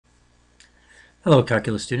Hello,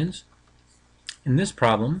 calculus students. In this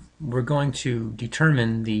problem, we're going to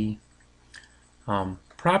determine the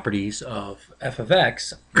properties of f of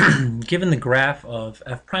x given the graph of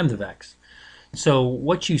f prime of x. So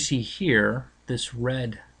what you see here, this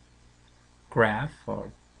red graph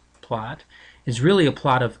or plot, is really a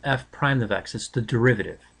plot of f prime of x. It's the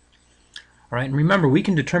derivative. All right, and remember, we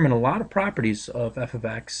can determine a lot of properties of f of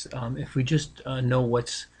x if we just know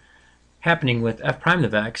what's happening with f prime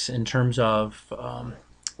of x in terms of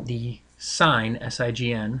the sign,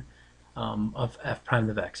 S-I-G-N, of f prime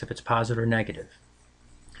of x, if it's positive or negative.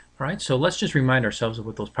 All right, so let's just remind ourselves of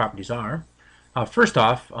what those properties are. First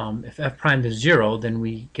off, if f prime is 0, then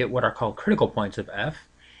we get what are called critical points of f.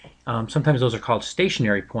 Sometimes those are called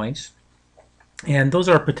stationary points, and those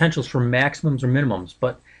are potentials for maximums or minimums,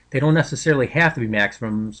 but they don't necessarily have to be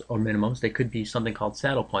maximums or minimums. They could be something called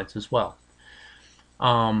saddle points as well.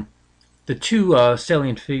 The two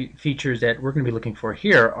salient features that we're going to be looking for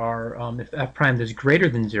here are if f prime is greater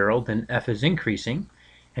than 0, then f is increasing,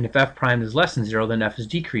 and if f prime is less than 0, then f is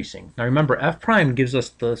decreasing. Now remember, f prime gives us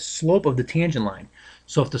the slope of the tangent line.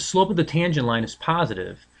 So if the slope of the tangent line is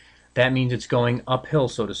positive, that means it's going uphill,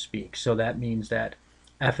 so to speak. So that means that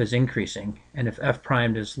f is increasing. And if f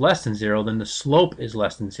prime is less than 0, then the slope is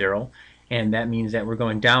less than 0, and that means that we're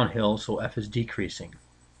going downhill, so f is decreasing.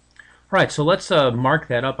 All right, so let's mark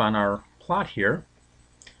that up on our plot here.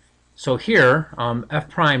 So here, f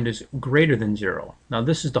primed is greater than 0. Now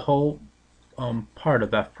this is the whole part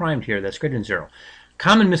of f primed here that's greater than 0.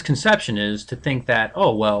 Common misconception is to think that,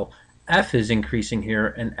 oh, well, f is increasing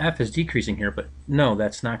here and f is decreasing here, but no,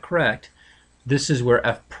 that's not correct. This is where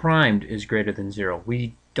f primed is greater than 0.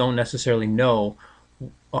 We don't necessarily know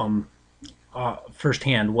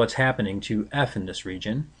firsthand what's happening to f in this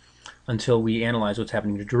region until we analyze what's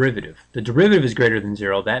happening to the derivative. The derivative is greater than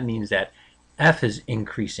 0. That means that f is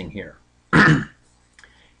increasing here.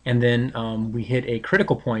 And then we hit a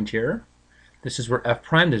critical point here. This is where f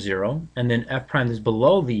prime is 0, and then f prime is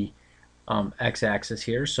below the x-axis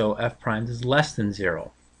here, so f prime is less than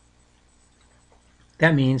 0.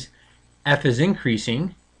 That means f is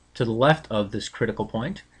increasing to the left of this critical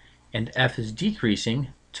point, and f is decreasing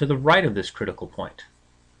to the right of this critical point.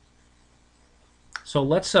 So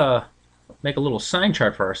let's make a little sign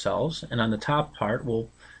chart for ourselves, and on the top part we'll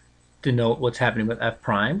denote what's happening with f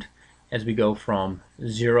primed as we go from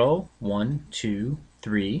 0, 1, 2,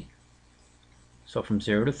 3. So from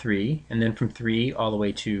 0 to 3, and then from 3 all the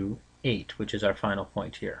way to 8, which is our final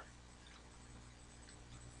point here.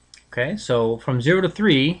 Okay, so from 0 to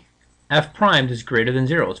 3, f primed is greater than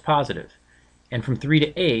 0, it's positive. And from 3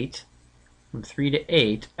 to 8,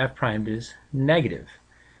 f primed is negative.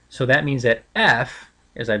 So that means that f,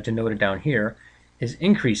 as I've denoted down here, is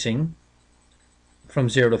increasing from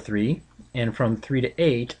 0 to 3, and from 3 to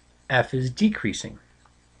 8, f is decreasing.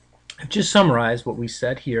 I've just summarized what we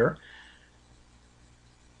said here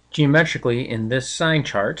geometrically in this sign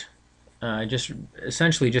chart. I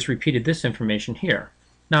essentially just repeated this information here.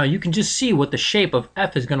 Now you can just see what the shape of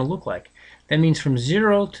f is going to look like. That means from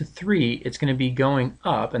 0 to 3, it's going to be going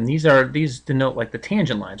up, and these denote like the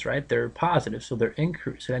tangent lines, right? They're positive, so they're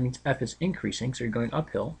increasing. So that means f is increasing, so you're going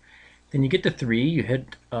uphill. Then you get to 3, you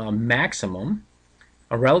hit a maximum,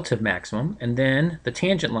 a relative maximum, and then the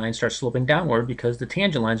tangent line starts sloping downward because the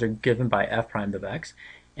tangent lines are given by f prime of x,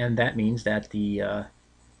 and that means that the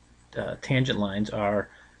tangent lines are,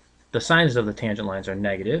 the signs of the tangent lines are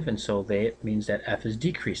negative, and so it means that f is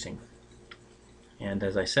decreasing. And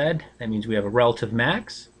as I said, that means we have a relative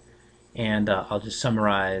max, and I'll just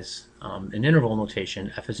summarize in interval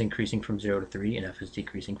notation. F is increasing from 0 to 3, and f is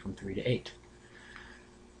decreasing from 3 to 8.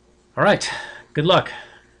 All right, good luck.